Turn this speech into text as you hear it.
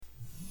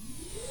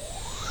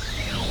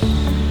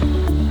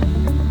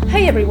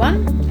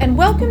everyone, and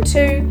welcome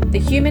to the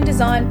Human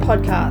Design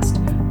Podcast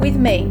with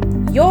me,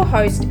 your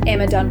host,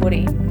 Emma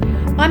Dunwoody.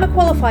 I'm a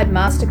qualified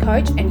master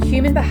coach and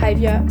human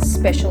behaviour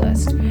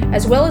specialist,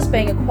 as well as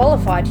being a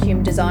qualified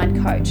human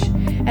design coach.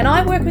 And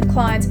I work with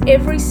clients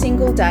every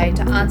single day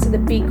to answer the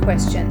big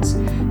questions.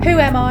 Who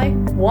am I?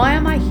 Why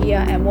am I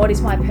here? And what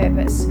is my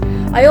purpose?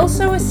 I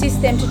also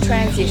assist them to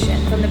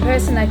transition from the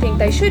person they think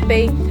they should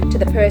be to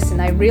the person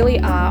they really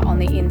are on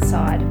the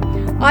inside.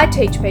 I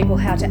teach people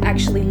how to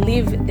actually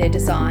live their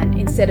design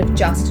instead of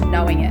just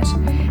knowing it.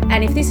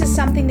 And if this is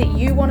something that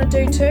you want to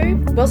do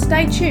too, well,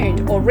 stay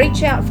tuned or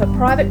reach out for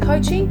private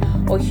coaching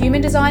or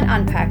Human Design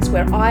Unpacks,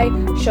 where I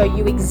show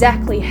you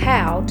exactly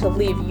how to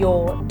live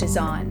your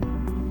design.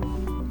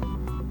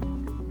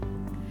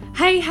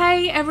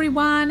 Hey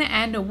everyone,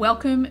 and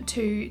welcome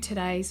to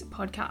today's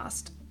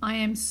podcast. I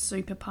am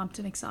super pumped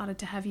and excited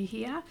to have you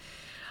here.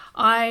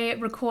 I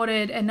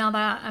recorded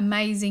another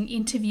amazing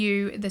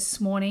interview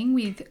this morning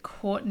with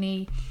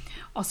Courtney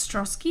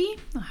Ostrowski.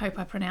 I hope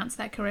I pronounced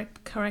that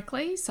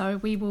correctly. So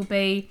we will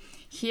be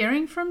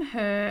hearing from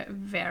her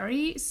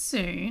very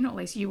soon, or at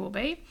least you will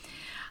be.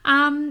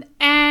 And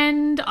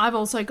I've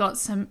also got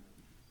some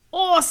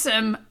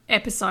awesome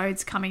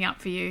episodes coming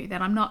up for you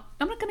that I'm not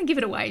going to give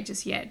it away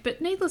just yet, but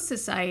needless to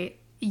say,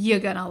 you're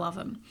going to love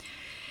them.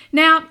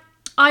 Now,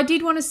 I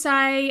did want to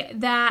say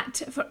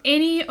that for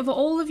any of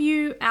all of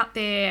you out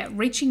there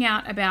reaching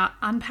out about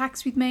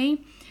unpacks with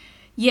me,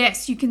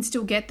 yes, you can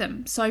still get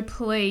them. So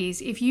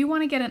please, if you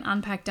want to get an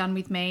unpack done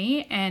with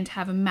me and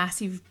have a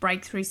massive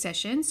breakthrough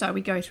session, so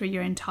we go through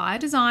your entire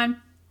design,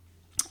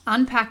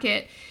 unpack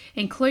it,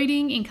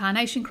 including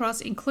Incarnation Cross,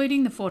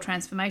 including the 4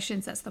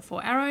 transformations, that's the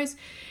 4 arrows,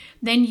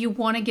 then you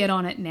want to get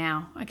on it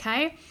now,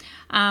 okay?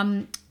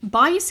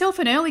 Buy yourself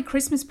an early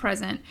Christmas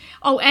present.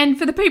 Oh, and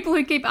for the people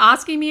who keep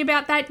asking me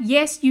about that,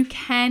 yes, you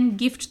can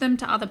gift them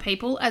to other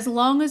people as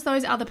long as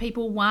those other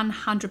people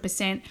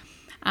 100%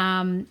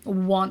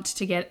 want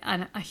to get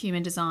a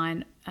human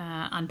design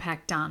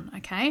unpack done,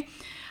 okay?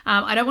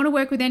 I don't want to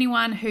work with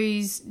anyone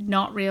who's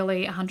not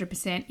really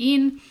 100%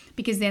 in,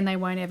 because then they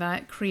won't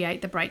ever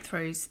create the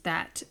breakthroughs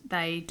that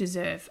they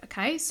deserve,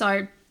 okay?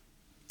 So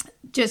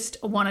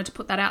just wanted to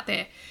put that out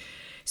there.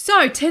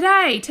 So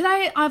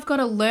today I've got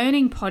a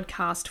learning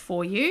podcast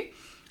for you.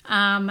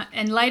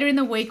 And later in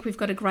the week, we've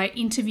got a great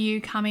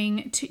interview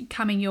coming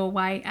your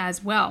way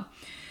as well.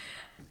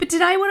 But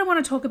today what I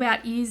want to talk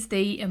about is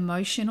the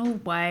emotional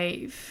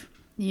wave.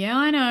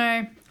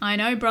 Yeah, I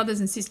know brothers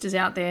and sisters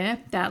out there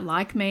that,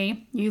 like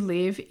me, you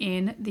live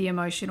in the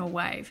emotional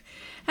wave.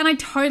 And I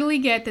totally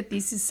get that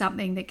this is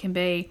something that can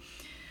be,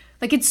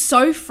 like, it's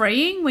so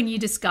freeing when you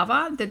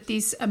discover that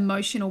this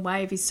emotional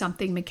wave is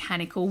something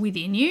mechanical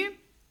within you.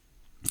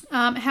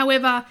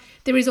 However,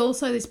 there is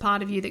also this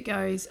part of you that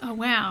goes, oh,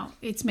 wow,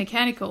 it's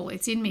mechanical.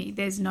 It's in me.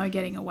 There's no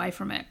getting away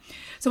from it.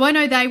 So I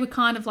know they were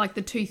kind of like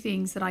the two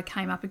things that I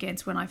came up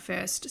against when I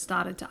first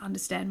started to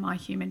understand my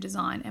human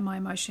design and my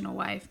emotional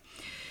wave.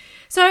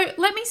 So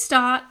let me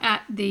start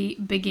at the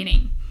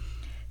beginning.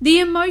 The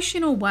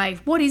emotional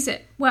wave, what is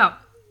it? Well,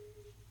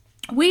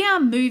 we are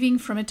moving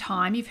from a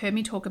time, you've heard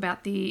me talk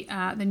about the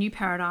new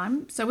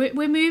paradigm. So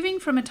we're moving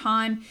from a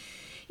time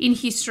in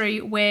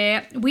history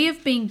where we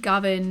have been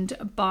governed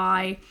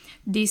by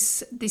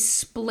this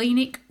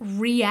splenic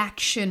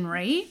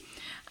reactionary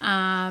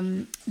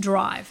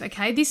drive,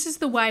 okay? This is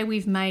the way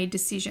we've made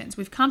decisions.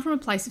 We've come from a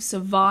place of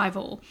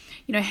survival.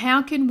 You know,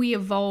 how can we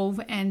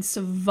evolve and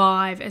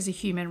survive as a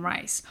human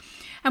race?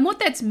 And what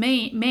that's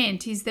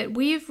meant is that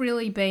we have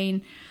really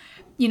been,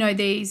 you know,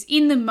 these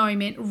in the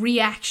moment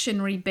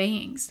reactionary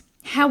beings.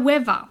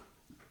 However,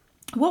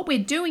 what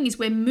we're doing is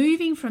we're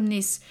moving from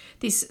this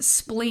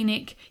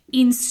splenic,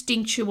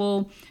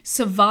 instinctual,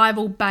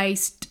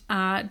 survival-based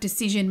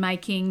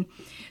decision-making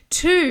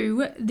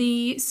to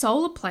the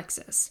solar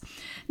plexus.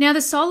 Now,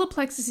 the solar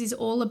plexus is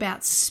all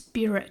about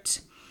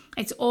spirit.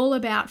 It's all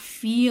about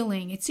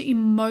feeling. It's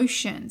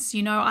emotions.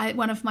 You know,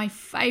 one of my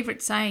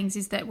favorite sayings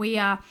is that we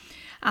are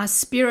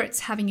spirits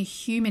having a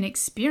human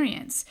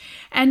experience.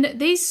 And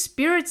these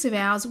spirits of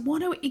ours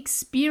want to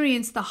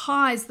experience the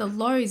highs, the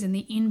lows, and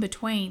the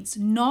in-betweens,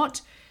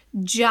 not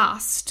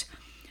just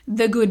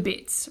the good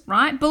bits,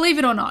 right? Believe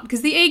it or not,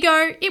 because the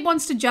ego, it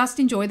wants to just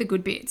enjoy the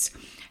good bits.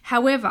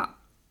 However,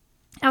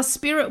 our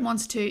spirit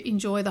wants to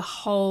enjoy the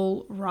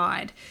whole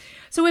ride.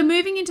 So we're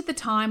moving into the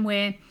time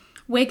where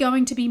we're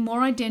going to be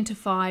more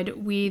identified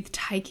with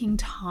taking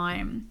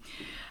time,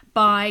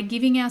 by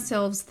giving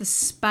ourselves the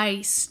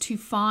space to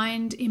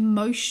find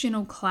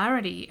emotional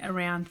clarity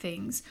around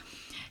things.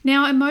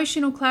 Now,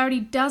 emotional clarity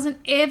doesn't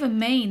ever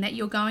mean that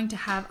you're going to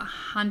have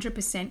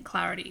 100%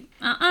 clarity.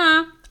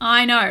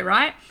 I know,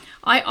 right?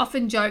 I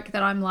often joke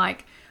that I'm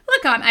like,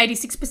 look, I'm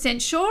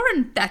 86% sure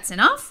and that's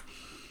enough.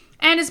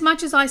 And as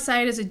much as I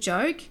say it as a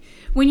joke,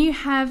 when you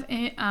have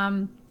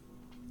a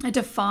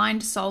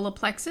defined solar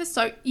plexus,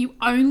 so you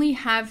only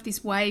have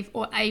this wave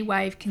or a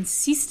wave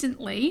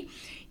consistently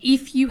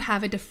if you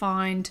have a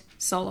defined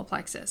solar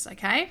plexus,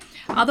 okay?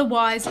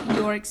 Otherwise,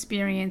 you're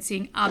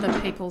experiencing other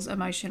people's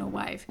emotional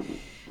wave.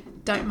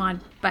 don't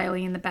mind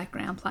Bailey in the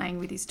background playing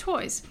with his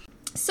toys.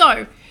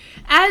 So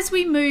as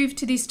we move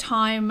to this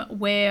time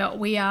where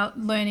we are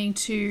learning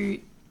to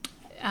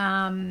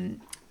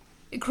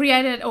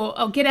create it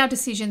or get our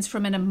decisions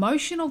from an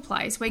emotional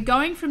place, we're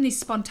going from this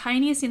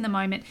spontaneous in the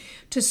moment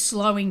to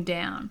slowing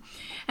down.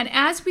 And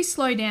as we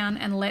slow down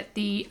and let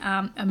the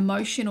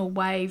emotional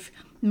wave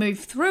move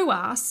through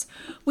us,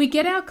 we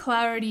get our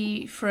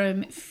clarity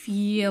from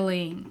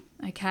feeling.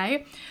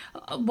 Okay,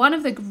 one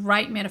of the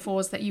great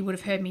metaphors that you would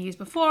have heard me use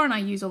before, and I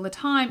use all the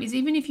time, is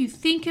even if you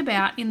think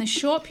about in the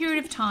short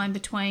period of time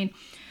between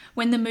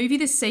when the movie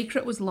The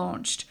Secret was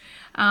launched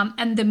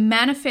and the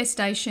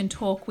manifestation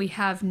talk we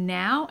have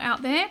now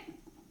out there,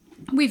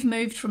 we've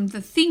moved from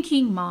the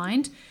thinking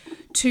mind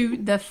to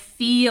the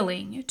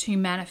feeling to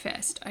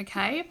manifest.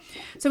 Okay,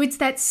 so it's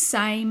that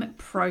same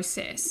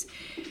process.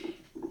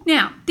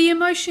 Now, the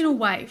emotional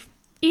wave.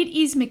 It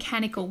is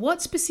mechanical.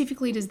 What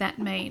specifically does that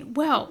mean?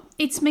 Well,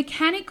 it's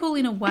mechanical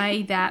in a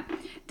way that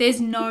there's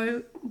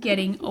no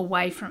getting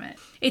away from it.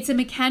 It's a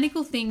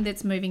mechanical thing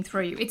that's moving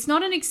through you. It's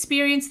not an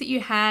experience that you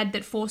had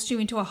that forced you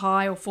into a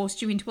high or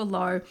forced you into a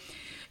low.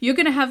 You're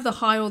going to have the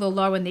high or the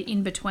low and the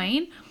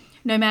in-between,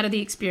 no matter the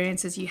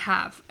experiences you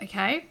have,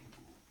 okay?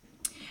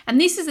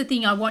 And this is the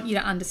thing I want you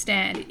to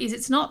understand, is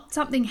it's not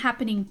something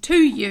happening to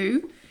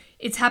you,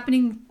 it's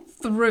happening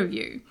through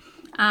you.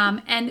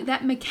 And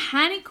that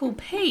mechanical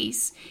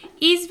piece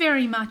is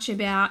very much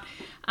about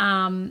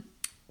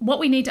what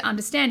we need to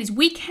understand is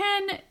we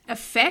can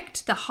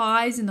affect the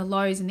highs and the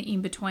lows and the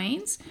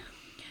in-betweens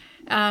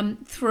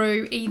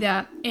through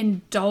either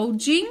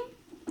indulging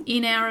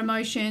in our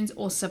emotions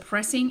or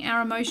suppressing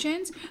our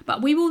emotions,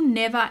 but we will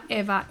never,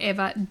 ever,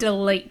 ever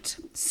delete,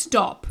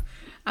 stop,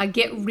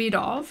 get rid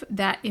of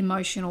that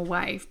emotional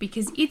wave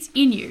because it's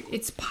in you.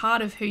 It's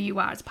part of who you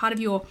are. It's part of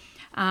your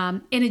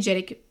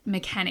energetic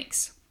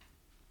mechanics.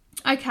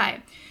 Okay,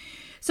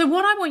 so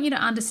what I want you to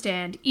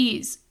understand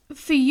is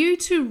for you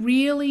to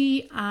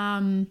really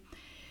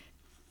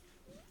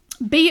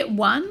be at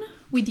one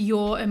with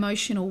your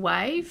emotional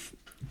wave.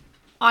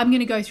 I'm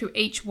going to go through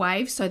each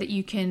wave so that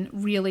you can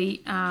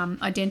really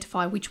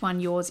identify which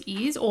one yours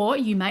is, or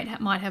you might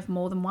have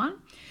more than one.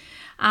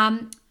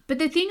 But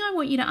the thing I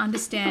want you to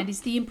understand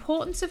is the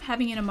importance of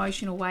having an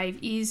emotional wave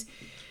is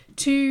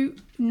to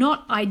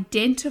not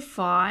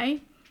identify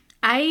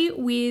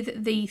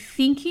with the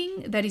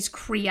thinking that is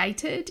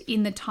created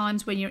in the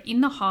times when you're in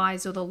the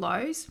highs or the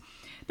lows,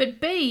 but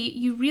B,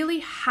 you really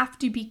have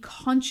to be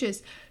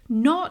conscious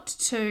not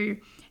to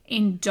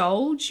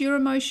indulge your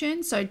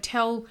emotions. So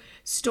tell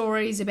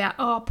stories about,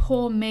 oh,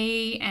 poor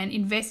me, and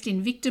invest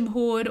in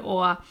victimhood,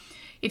 or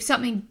if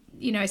something,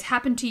 has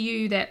happened to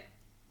you that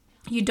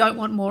you don't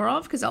want more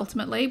of, because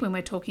ultimately when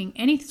we're talking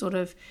any sort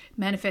of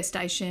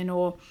manifestation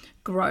or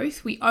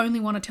growth, we only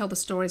want to tell the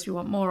stories we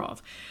want more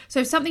of. So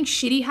if something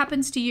shitty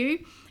happens to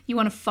you, you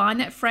want to find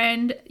that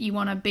friend, you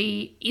want to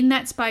be in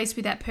that space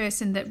with that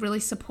person that really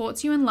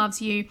supports you and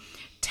loves you.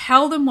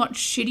 Tell them what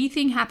shitty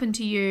thing happened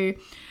to you.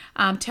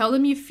 Tell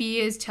them your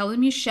fears, tell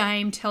them your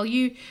shame,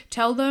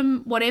 tell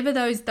them whatever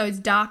those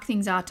dark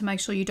things are to make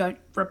sure you don't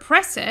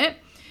repress it.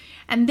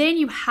 And then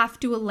you have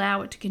to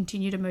allow it to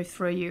continue to move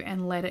through you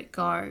and let it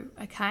go,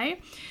 okay?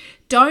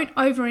 Don't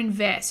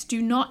overinvest.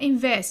 Do not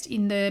invest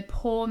in the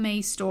poor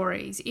me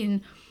stories,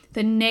 in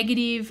the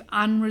negative,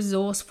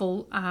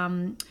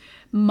 unresourceful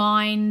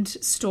mind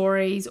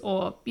stories,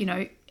 or,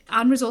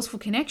 unresourceful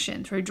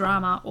connection through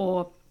drama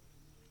or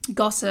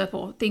gossip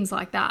or things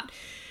like that.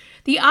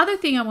 The other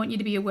thing I want you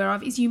to be aware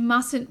of is you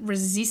mustn't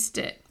resist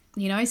it.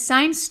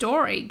 Same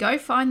story. Go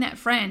find that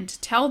friend.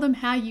 Tell them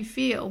how you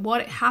feel,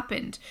 what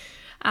happened.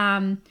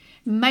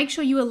 Make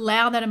sure you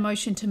allow that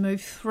emotion to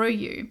move through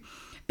you.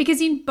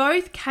 Because in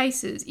both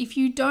cases, if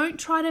you don't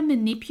try to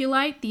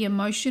manipulate the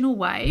emotional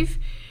wave,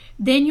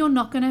 then you're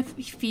not going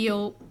to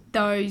feel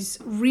those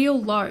real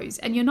lows,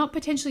 and you're not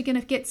potentially going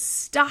to get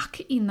stuck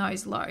in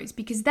those lows,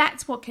 because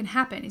that's what can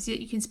happen, is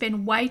that you can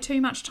spend way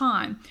too much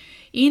time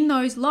in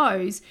those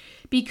lows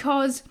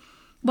because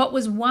what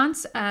was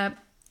once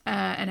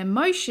an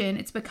emotion,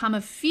 it's become a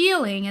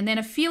feeling, and then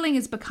a feeling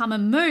has become a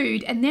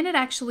mood, and then it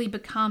actually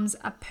becomes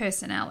a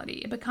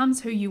personality. It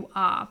becomes who you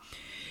are.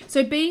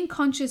 So being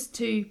conscious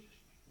to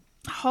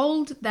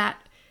hold that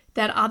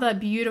other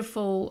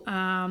beautiful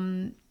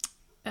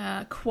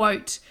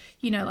quote,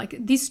 like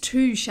this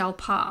too shall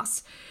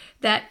pass,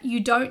 that you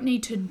don't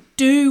need to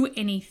do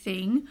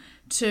anything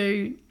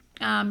to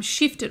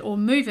shift it or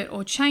move it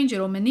or change it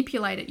or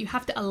manipulate it. You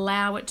have to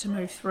allow it to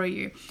move through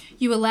you.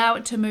 You allow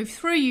it to move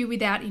through you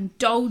without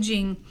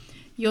indulging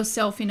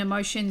yourself in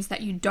emotions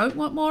that you don't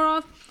want more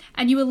of,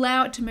 and you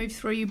allow it to move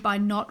through you by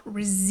not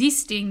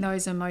resisting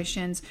those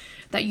emotions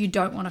that you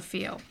don't want to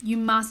feel. You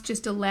must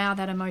just allow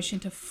that emotion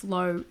to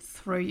flow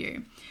through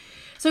you.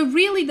 So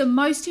really the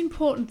most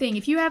important thing,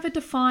 if you have a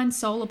defined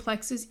solar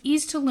plexus,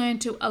 is to learn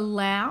to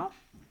allow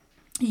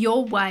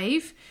your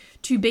wave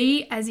to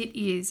be as it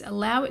is.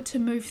 Allow it to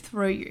move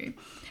through you.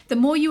 The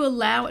more you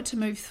allow it to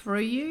move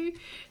through you,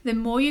 the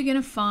more you're going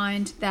to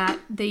find that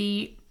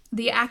the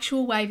the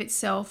actual wave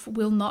itself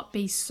will not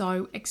be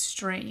so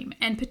extreme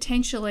and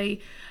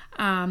potentially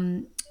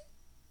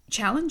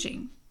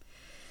challenging.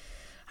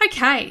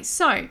 Okay,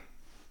 so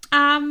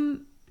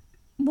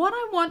what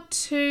I want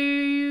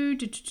to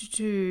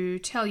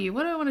tell you,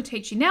 what do I want to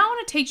teach you? Now I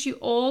want to teach you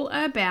all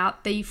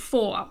about the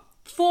four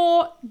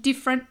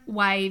different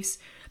waves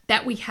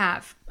that we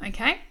have,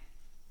 okay?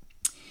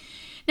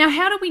 Now,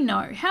 how do we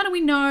know? How do we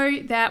know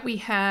that we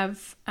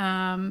have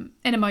an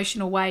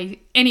emotional wave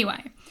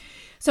anyway?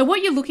 So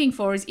what you're looking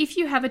for is if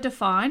you have a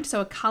defined,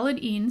 so a coloured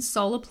in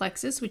solar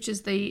plexus, which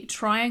is the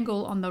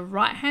triangle on the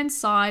right-hand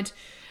side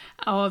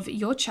of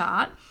your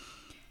chart,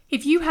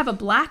 if you have a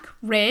black,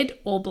 red,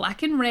 or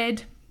black and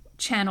red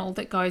channel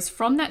that goes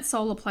from that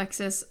solar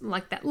plexus,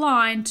 like that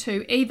line,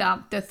 to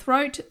either the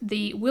throat,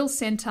 the will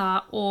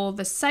center, or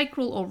the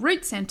sacral or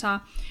root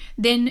center,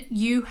 then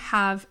you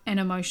have an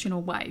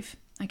emotional wave,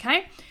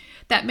 okay?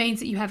 That means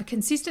that you have a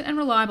consistent and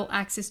reliable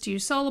access to your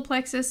solar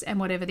plexus and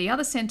whatever the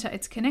other center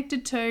it's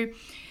connected to.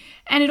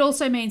 And it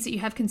also means that you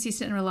have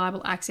consistent and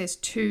reliable access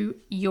to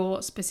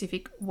your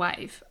specific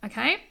wave,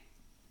 okay?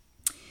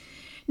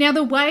 Now,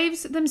 the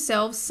waves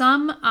themselves,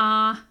 some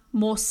are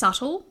more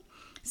subtle,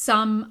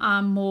 some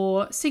are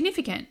more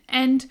significant.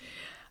 And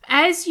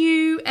as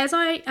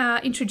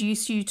I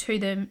introduce you to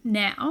them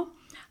now,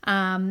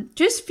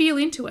 just feel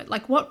into it.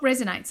 Like, what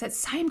resonates? That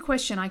same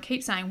question I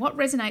keep saying, what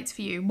resonates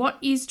for you? What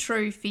is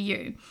true for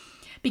you?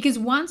 Because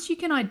once you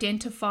can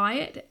identify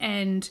it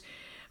and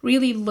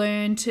really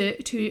learn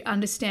to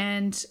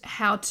understand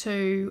how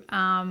to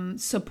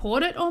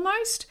support it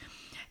almost,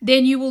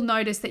 then you will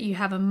notice that you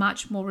have a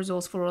much more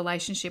resourceful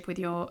relationship with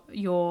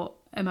your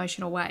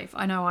emotional wave.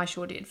 I know I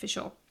sure did, for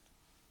sure.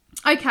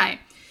 Okay,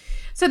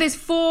 so there's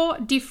 4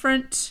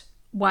 different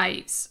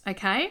waves,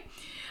 okay?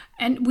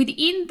 And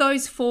within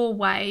those 4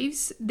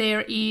 waves,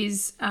 there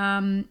is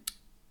there's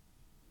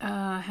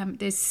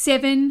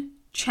 7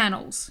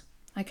 channels,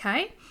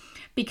 okay?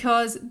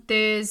 Because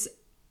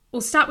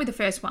we'll start with the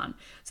first one.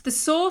 So the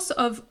source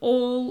of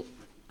all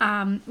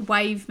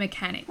wave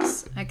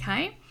mechanics,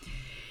 okay?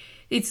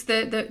 It's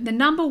the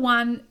number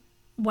one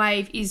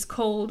wave is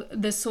called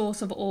the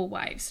source of all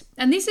waves.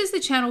 And this is the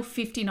channel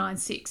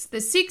 59.6.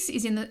 The 6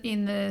 is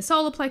in the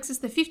solar plexus,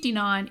 the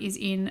 59 is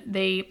in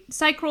the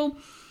sacral.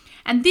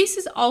 And this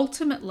is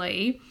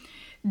ultimately,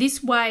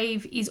 this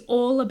wave is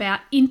all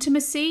about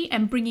intimacy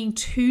and bringing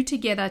 2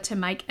 together to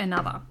make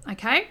another,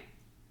 okay?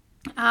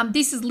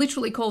 This is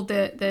literally called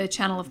the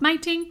channel of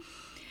mating,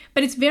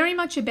 but it's very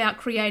much about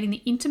creating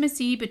the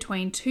intimacy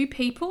between 2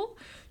 people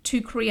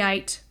to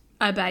create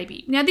a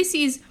baby. Now, this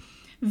is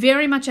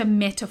very much a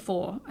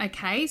metaphor,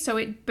 okay? So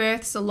it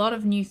births a lot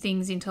of new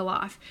things into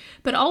life.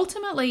 But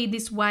ultimately,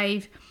 this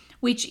wave,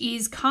 which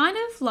is kind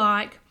of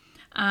like,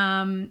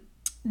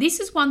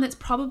 this is one that's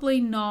probably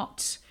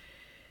not,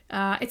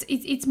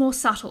 it's more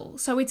subtle.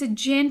 So it's a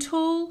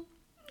gentle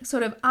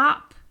sort of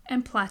up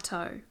and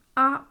plateau,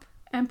 up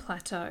and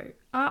plateau,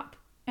 up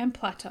and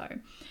plateau.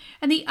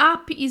 And the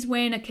up is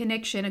when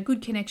a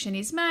good connection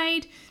is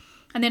made,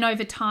 and then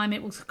over time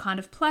it will kind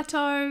of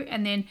plateau,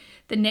 and then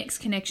the next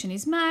connection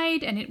is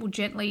made and it will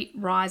gently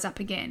rise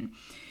up again.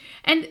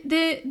 And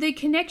the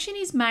connection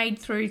is made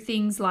through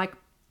things like,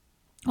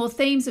 or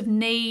themes of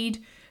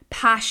need,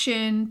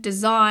 passion,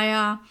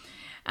 desire,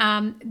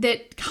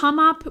 that come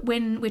up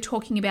when we're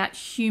talking about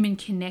human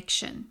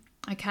connection.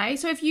 Okay,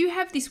 so if you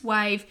have this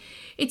wave,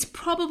 it's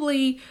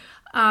probably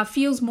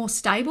feels more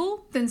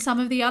stable than some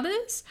of the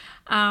others,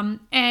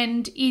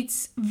 and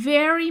it's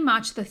very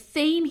much, the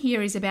theme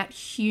here is about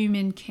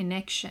human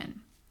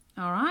connection.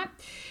 All right,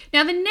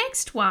 now the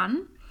next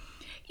one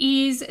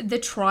is the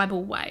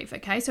tribal wave.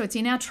 Okay, so it's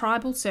in our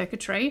tribal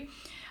circuitry.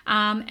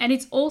 And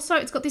it's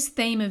got this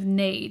theme of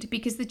need,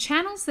 because the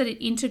channels that it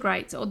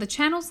integrates, or the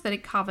channels that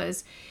it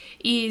covers,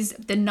 is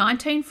the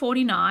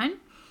 1949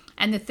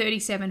 and the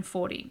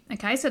 3740.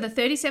 Okay, so the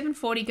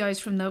 3740 goes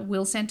from the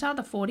will center,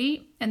 the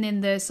 40, and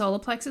then the solar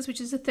plexus,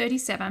 which is the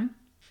 37,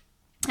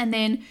 and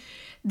then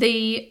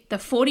the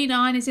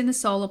 49 is in the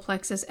solar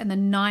plexus, and the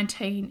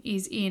 19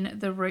 is in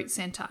the root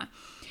center.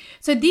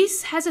 So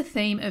this has a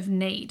theme of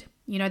need.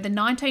 You know, the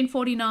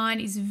 1949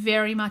 is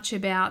very much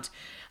about,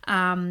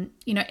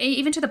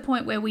 even to the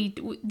point where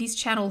this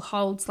channel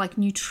holds like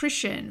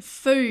nutrition,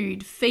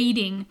 food,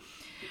 feeding,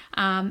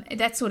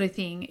 that sort of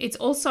thing. It's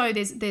also,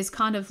 there's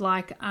kind of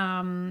like,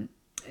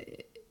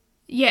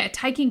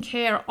 taking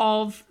care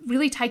of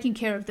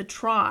the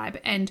tribe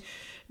and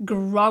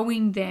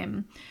growing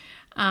them.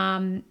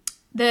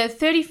 The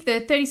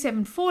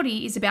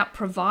 3740 is about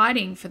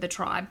providing for the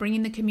tribe,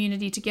 bringing the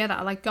community together,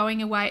 like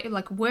going away,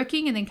 like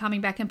working and then coming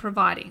back and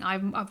providing.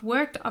 I've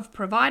worked, I've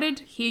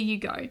provided, here you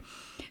go.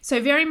 So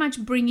very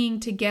much bringing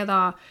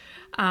together,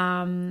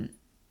 I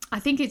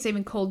think it's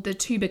even called the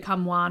 2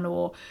 become 1,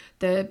 or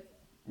the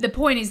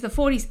point is the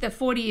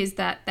 40 is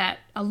that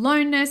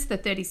aloneness, the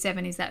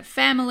 37 is that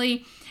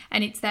family,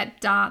 and it's that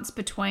dance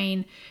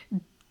between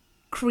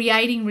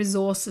creating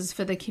resources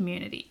for the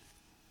community.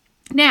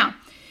 Now,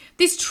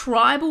 this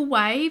tribal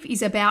wave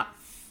is about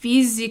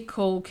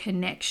physical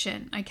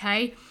connection,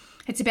 okay?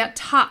 It's about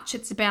touch.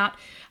 It's about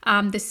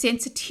the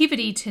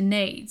sensitivity to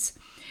needs.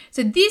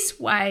 So this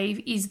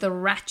wave is the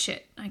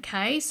ratchet,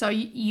 okay? So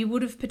you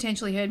would have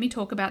potentially heard me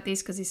talk about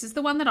this because this is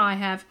the one that I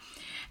have.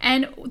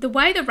 And the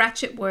way the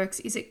ratchet works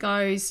is it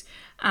goes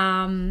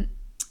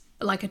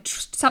like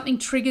something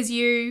triggers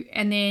you,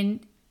 and then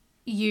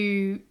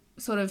you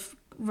sort of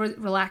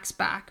relax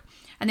back.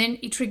 And then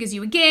it triggers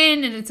you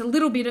again, and it's a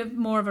little bit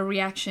more of a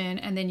reaction,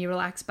 and then you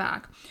relax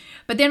back.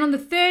 But then on the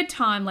third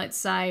time, let's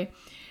say,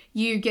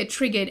 you get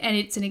triggered and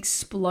it's an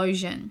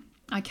explosion,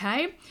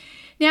 okay?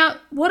 Now,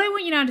 what I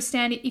want you to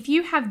understand, if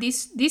you have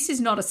this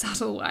is not a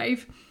subtle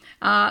wave,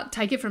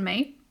 take it from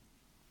me.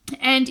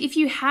 And if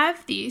you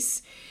have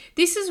this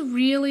is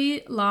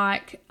really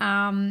like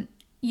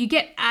you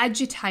get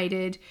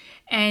agitated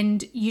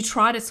and you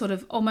try to sort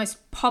of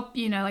almost pop,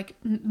 like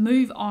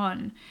move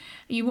on.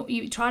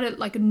 You try to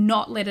like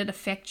not let it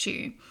affect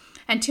you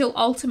until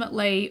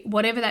ultimately,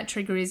 whatever that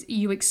trigger is,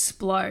 you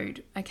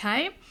explode,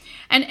 okay?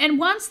 And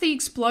once the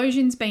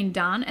explosion's been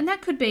done, and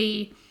that could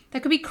be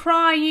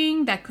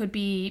crying, that could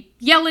be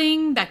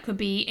yelling, that could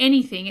be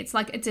anything. It's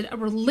like it's a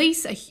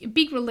release, a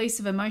big release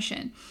of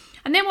emotion.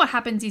 And then what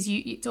happens is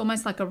it's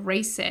almost like a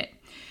reset.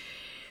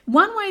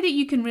 One way that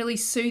you can really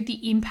soothe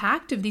the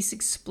impact of this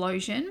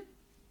explosion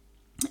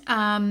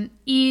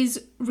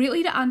is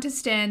really to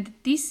understand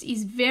that this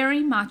is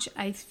very much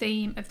a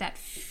theme of that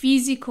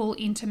physical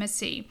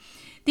intimacy.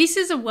 This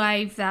is a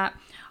wave that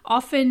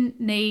often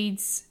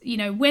needs,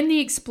 when the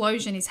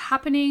explosion is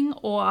happening,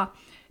 or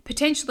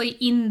potentially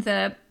in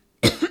the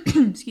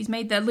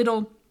the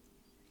little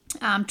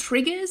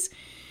triggers.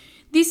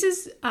 This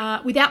is,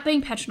 without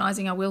being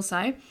patronizing, I will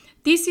say,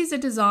 this is a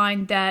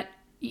design that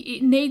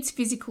it needs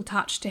physical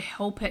touch to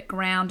help it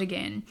ground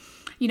again.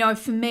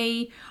 For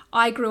me,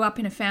 I grew up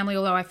in a family,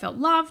 although I felt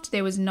loved,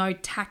 there was no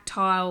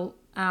tactile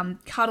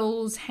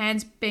cuddles,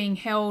 hands being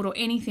held, or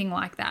anything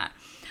like that.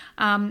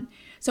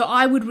 So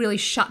I would really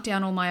shut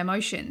down all my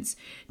emotions.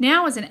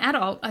 Now, as an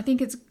adult, I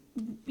think it's,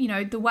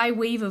 the way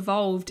we've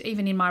evolved,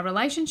 even in my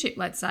relationship,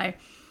 let's say,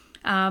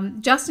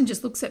 Justin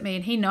just looks at me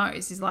and he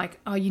knows, he's like,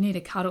 oh, you need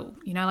a cuddle.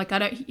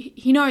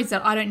 He knows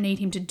that I don't need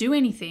him to do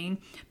anything,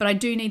 but I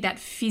do need that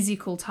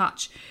physical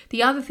touch.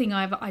 The other thing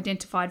I've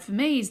identified for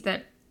me is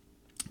that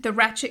the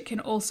ratchet can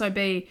also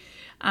be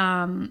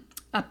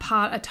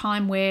a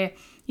time where,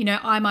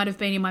 I might have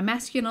been in my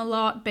masculine a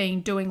lot,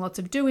 doing lots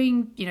of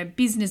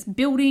business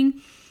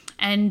building,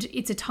 and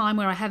it's a time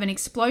where I have an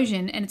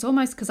explosion, and it's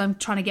almost because I'm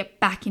trying to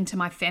get back into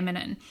my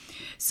feminine.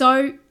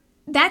 So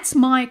that's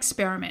my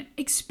experiment.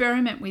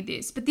 Experiment with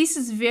this. But this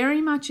is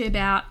very much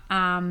about,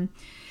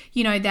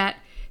 that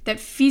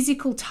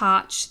physical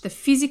touch, the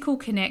physical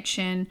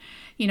connection,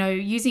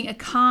 using a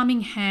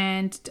calming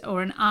hand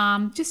or an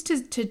arm just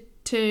to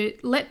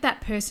let that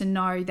person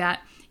know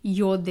that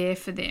you're there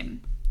for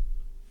them.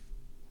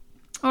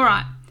 All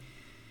right.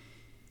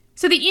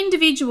 So the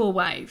individual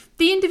wave.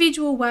 The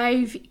individual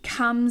wave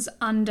comes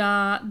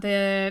under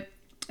the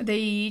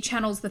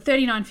channels, the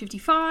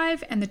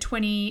 3955 and the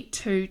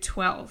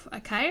 2212,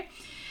 okay?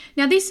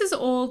 Now this is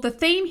all, the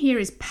theme here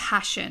is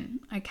passion,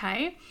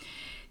 okay?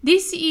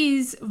 This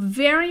is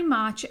very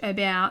much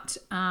about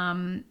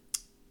a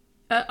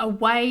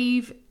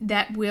wave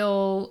that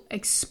will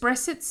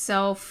express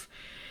itself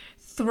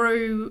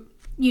through,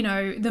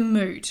 the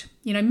mood,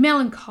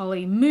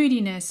 melancholy,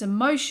 moodiness,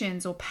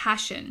 emotions, or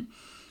passion.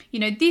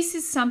 This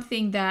is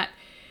something that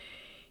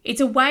it's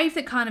a wave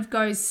that kind of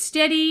goes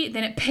steady,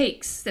 then it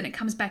peaks, then it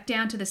comes back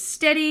down to the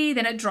steady,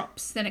 then it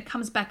drops, then it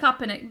comes back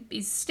up and it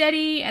is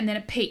steady, and then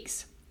it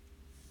peaks.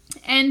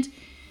 And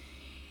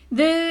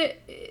the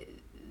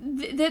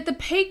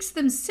peaks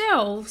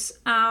themselves,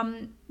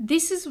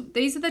 these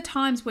are the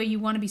times where you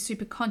want to be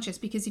super conscious,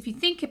 because if you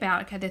think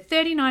about, the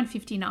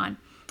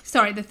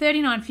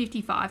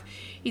 3955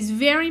 is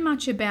very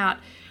much about,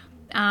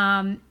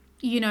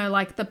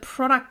 like the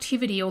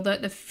productivity or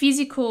the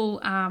physical,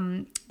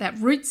 that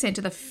root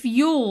center, the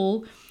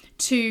fuel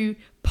to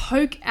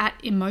poke at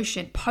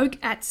emotion, poke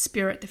at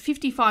spirit. The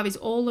 55 is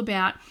all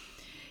about,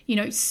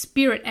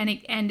 spirit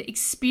and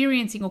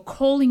experiencing or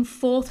calling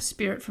forth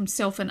spirit from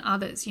self and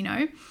others,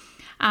 And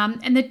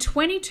the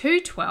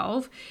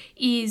 2212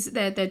 is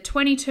the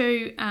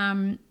 22,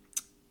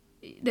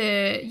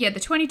 the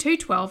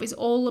 2212 is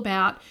all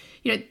about,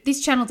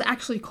 this channel is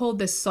actually called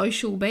the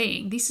social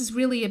being. This is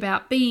really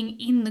about being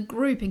in the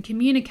group and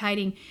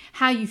communicating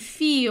how you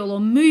feel or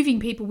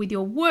moving people with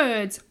your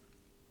words.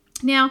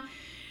 Now,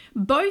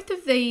 both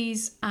of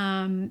these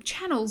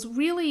channels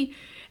really,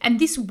 and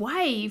this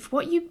wave,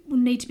 what you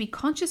need to be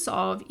conscious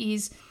of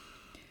is,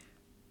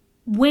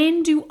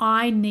 when do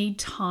I need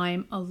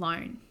time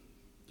alone?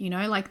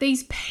 Like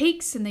these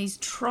peaks and these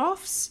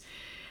troughs,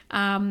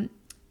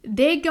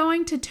 they're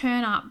going to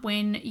turn up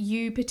when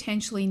you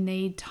potentially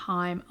need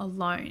time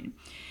alone.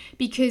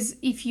 Because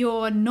if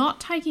you're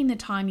not taking the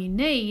time you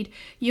need,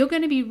 you're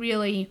going to be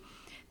really,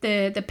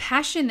 the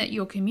passion that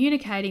you're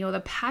communicating or the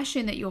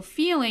passion that you're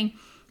feeling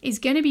is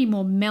going to be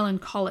more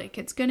melancholic.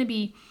 It's going to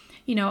be,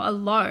 a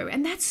low.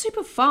 And that's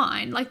super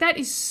fine. Like, that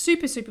is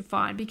super, super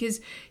fine,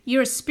 because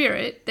you're a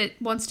spirit that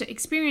wants to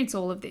experience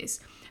all of this.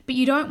 But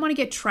you don't want to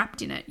get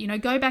trapped in it.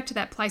 Go back to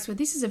that place where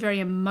this is a very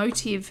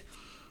emotive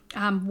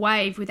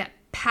wave with that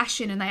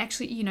passion, and they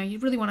actually, you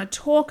really want to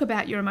talk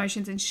about your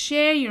emotions and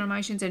share your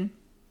emotions and,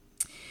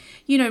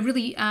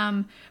 really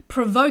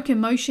provoke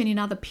emotion in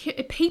other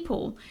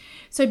people.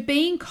 So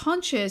being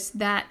conscious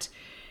that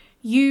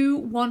you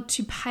want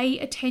to pay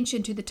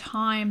attention to the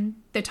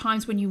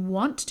times when you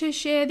want to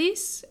share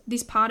this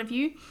part of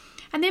you.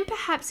 And then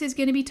perhaps there's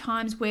going to be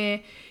times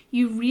where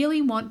you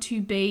really want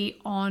to be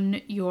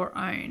on your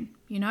own.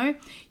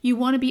 You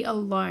want to be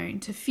alone,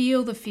 to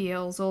feel the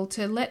feels, or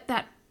to let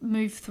that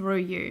move through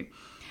you.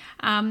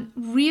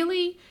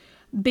 Really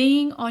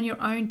being on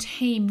your own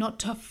team, not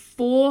to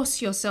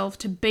force yourself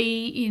to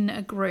be in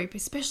a group,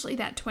 especially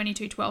that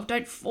 22-12.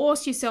 Don't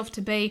force yourself to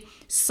be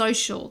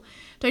social.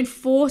 Don't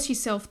force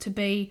yourself to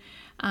be,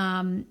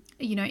 in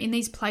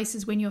these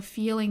places when you're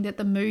feeling that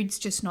the mood's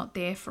just not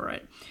there for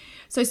it.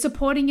 So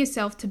supporting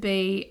yourself to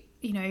be,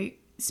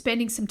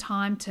 spending some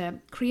time to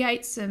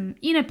create some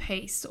inner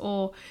peace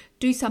or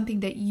do something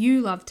that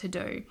you love to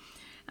do,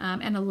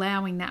 and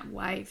allowing that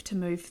wave to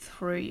move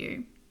through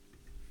you.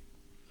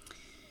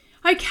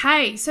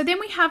 Okay, so then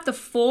we have the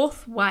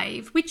fourth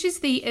wave, which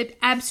is the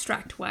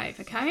abstract wave,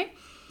 okay?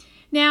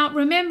 Now,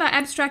 remember,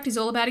 abstract is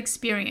all about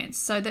experience.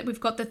 So that we've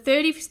got the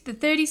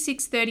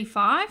 36,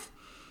 35,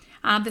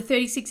 the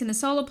 36 in the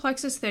solar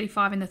plexus,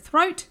 35 in the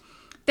throat.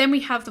 Then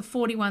we have the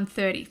 41,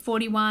 30.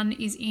 41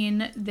 is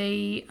in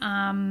the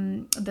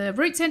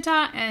root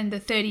center, and the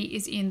 30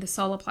 is in the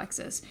solar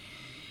plexus.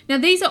 Now,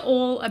 these are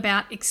all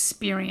about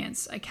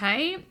experience,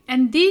 okay?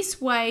 And this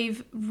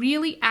wave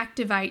really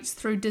activates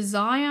through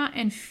desire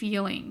and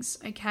feelings,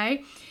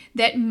 okay,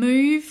 that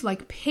move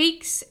like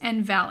peaks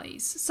and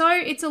valleys. So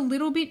it's a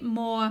little bit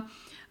more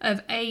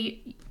of a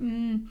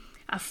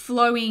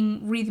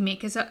flowing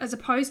rhythmic as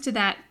opposed to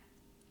that,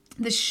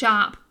 the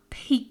sharp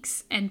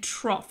peaks and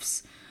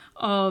troughs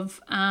of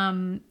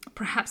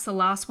perhaps the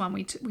last one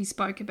we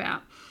spoke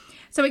about.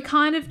 So it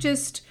kind of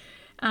just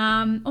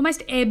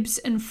almost ebbs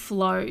and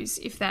flows,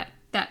 if that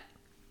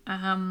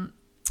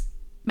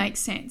makes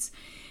sense.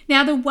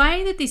 Now, the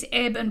way that this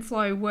ebb and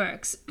flow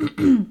works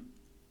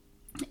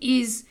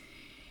is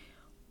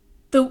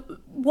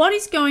what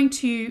is going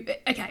to,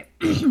 okay,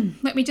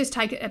 let me just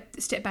take a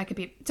step back a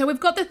bit. So we've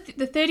got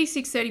the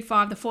 36,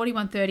 35, the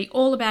 41, 30,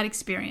 all about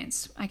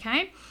experience,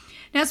 okay?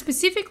 Now,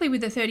 specifically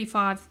with the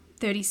 35,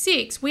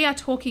 36, we are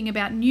talking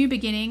about new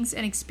beginnings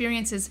and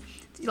experiences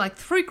like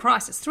through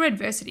crisis, through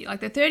adversity.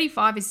 Like the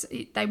 35 is,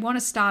 they want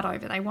to start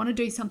over, they want to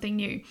do something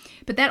new,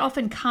 but that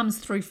often comes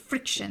through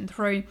friction,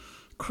 through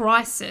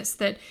crisis.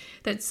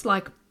 That's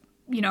like,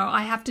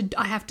 I have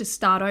to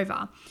start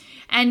over.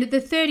 And the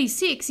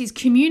 36 is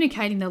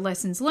communicating the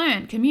lessons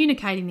learned,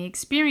 communicating the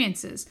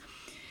experiences.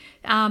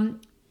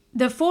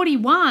 The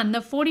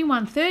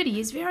 41-30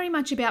 is very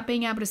much about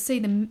being able to see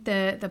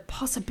the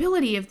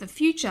possibility of the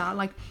future.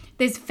 Like,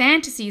 there's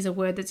fantasy is a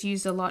word that's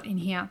used a lot in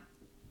here.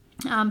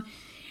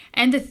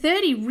 And the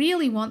 30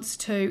 really wants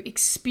to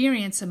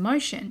experience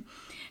emotion.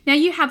 Now,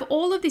 you have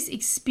all of this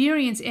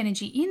experience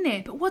energy in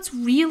there, but what's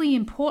really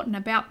important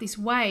about this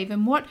wave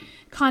and what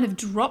kind of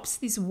drops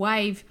this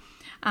wave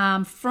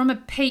from a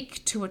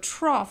peak to a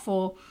trough,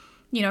 or,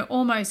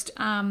 almost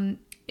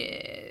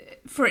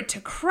for it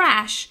to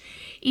crash,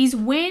 is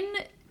when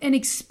an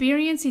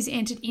experience is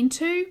entered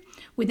into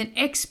with an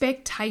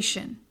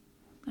expectation,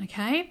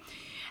 okay?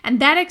 And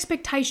that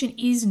expectation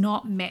is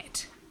not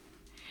met.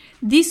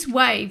 This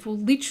wave will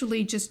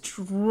literally just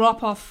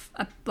drop off,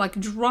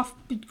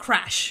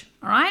 crash,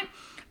 all right,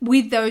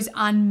 with those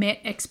unmet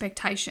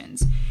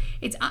expectations.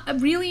 It's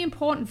really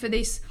important for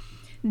this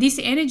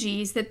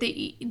energy is that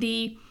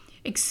the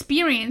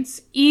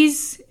experience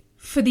is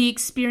for the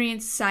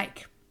experience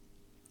sake.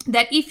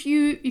 That if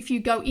you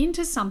go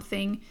into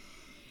something,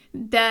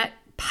 that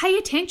pay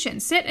attention,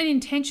 set an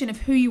intention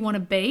of who you want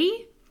to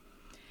be,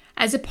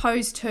 as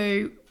opposed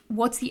to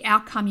what's the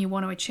outcome you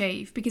want to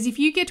achieve. Because if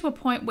you get to a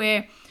point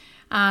where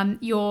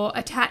you're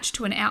attached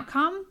to an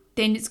outcome,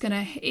 then it's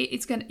gonna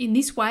in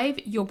this wave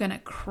you're gonna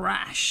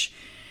crash.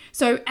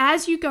 So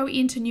as you go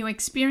into new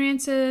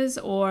experiences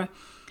or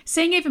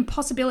seeing even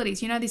possibilities,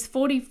 this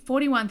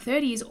 41,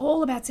 30 is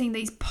all about seeing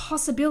these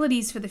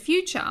possibilities for the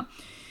future.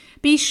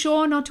 Be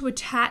sure not to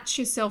attach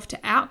yourself to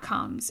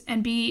outcomes,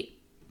 and be,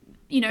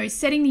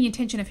 setting the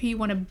intention of who you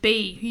want to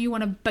be, who you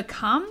want to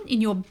become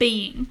in your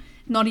being,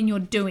 not in your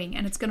doing.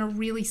 And it's going to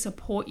really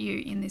support you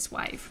in this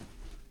wave.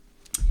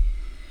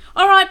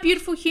 All right,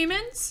 beautiful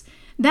humans.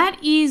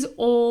 That is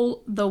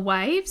all the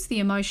waves, the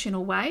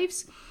emotional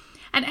waves.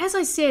 And as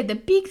I said, the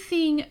big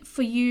thing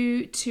for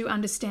you to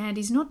understand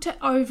is not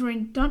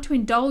to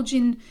indulge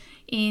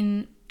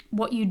in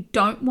what you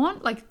don't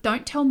want. Like,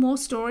 don't tell more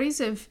stories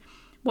of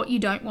what you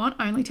don't want,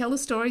 only tell the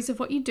stories of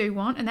what you do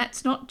want. And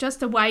that's not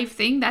just a wave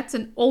thing, that's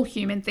an all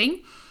human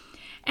thing.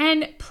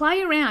 And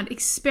play around,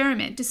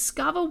 experiment,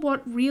 discover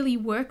what really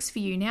works for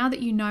you now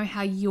that you know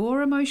how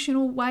your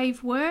emotional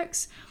wave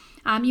works.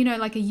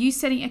 Like, are you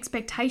setting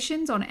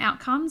expectations on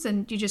outcomes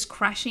and you're just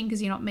crashing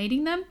because you're not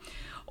meeting them?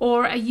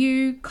 Or are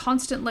you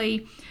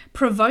constantly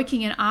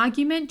provoking an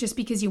argument just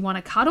because you want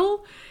to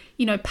cuddle?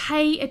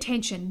 Pay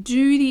attention,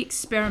 do the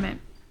experiment.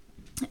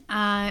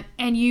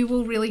 And you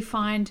will really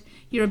find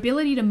your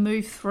ability to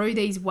move through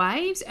these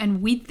waves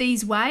and with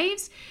these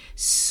waves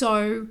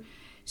so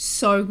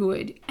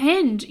good.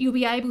 And you'll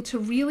be able to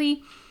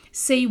really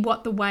see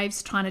what the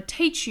wave's trying to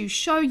teach you,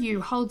 show you,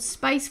 hold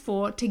space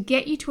for, to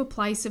get you to a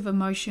place of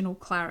emotional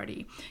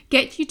clarity,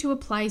 get you to a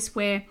place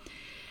where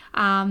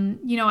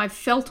I've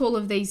felt all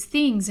of these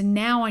things, and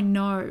now I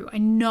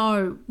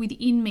know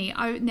within me,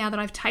 now that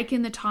I've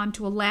taken the time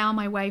to allow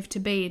my wave to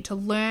be and to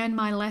learn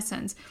my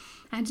lessons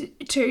and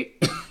to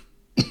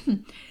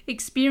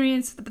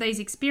experience these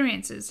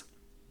experiences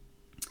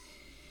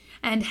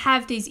and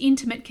have these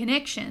intimate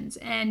connections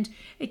and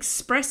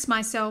express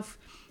myself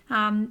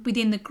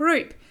within the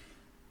group.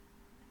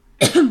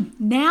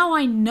 Now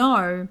I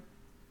know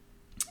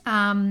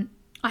I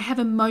have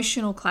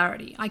emotional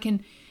clarity. I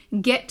can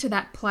get to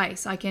that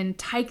place. I can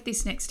take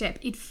this next step.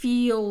 It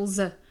feels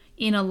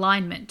in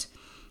alignment.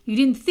 You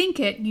didn't think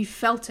it, you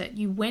felt it.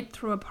 You went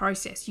through a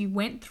process. You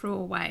went through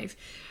a wave.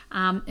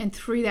 And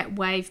through that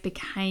wave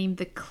became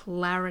the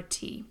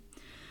clarity.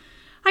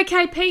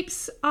 Okay,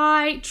 peeps,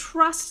 I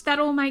trust that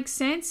all makes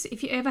sense.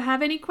 If you ever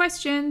have any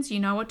questions, you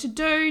know what to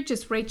do.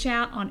 Just reach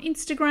out on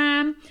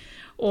Instagram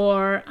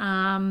or,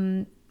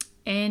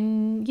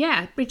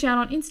 reach out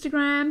on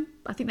Instagram.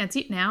 I think that's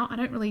it now. I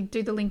don't really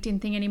do the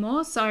LinkedIn thing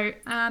anymore. So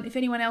if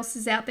anyone else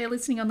is out there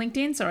listening on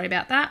LinkedIn, sorry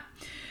about that.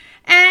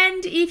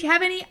 And if you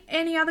have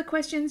any other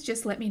questions,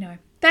 just let me know.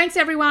 Thanks,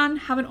 everyone.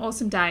 Have an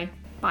awesome day.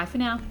 Bye for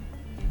now.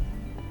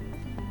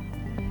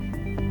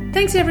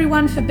 Thanks,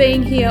 everyone, for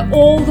being here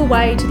all the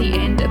way to the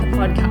end of the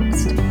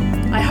podcast.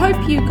 I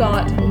hope you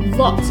got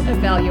lots of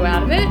value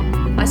out of it.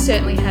 I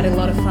certainly had a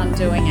lot of fun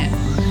doing it.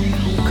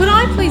 Could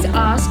I please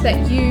ask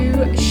that you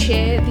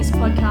share this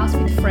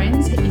podcast with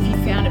friends if you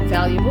found it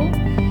valuable?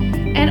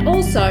 And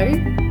also,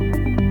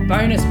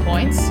 bonus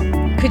points,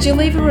 could you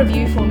leave a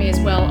review for me as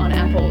well on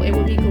Apple? It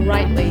would be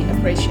greatly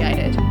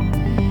appreciated.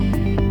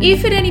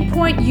 If at any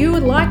point you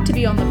would like to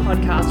be on the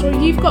podcast, or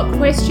you've got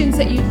questions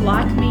that you'd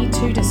like me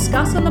to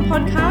discuss on the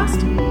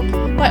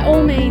podcast, by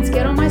all means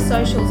get on my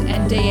socials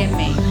and DM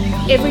me.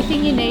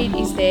 Everything you need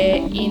is there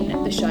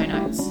in the show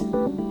notes.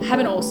 Have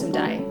an awesome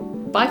day.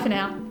 Bye for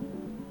now.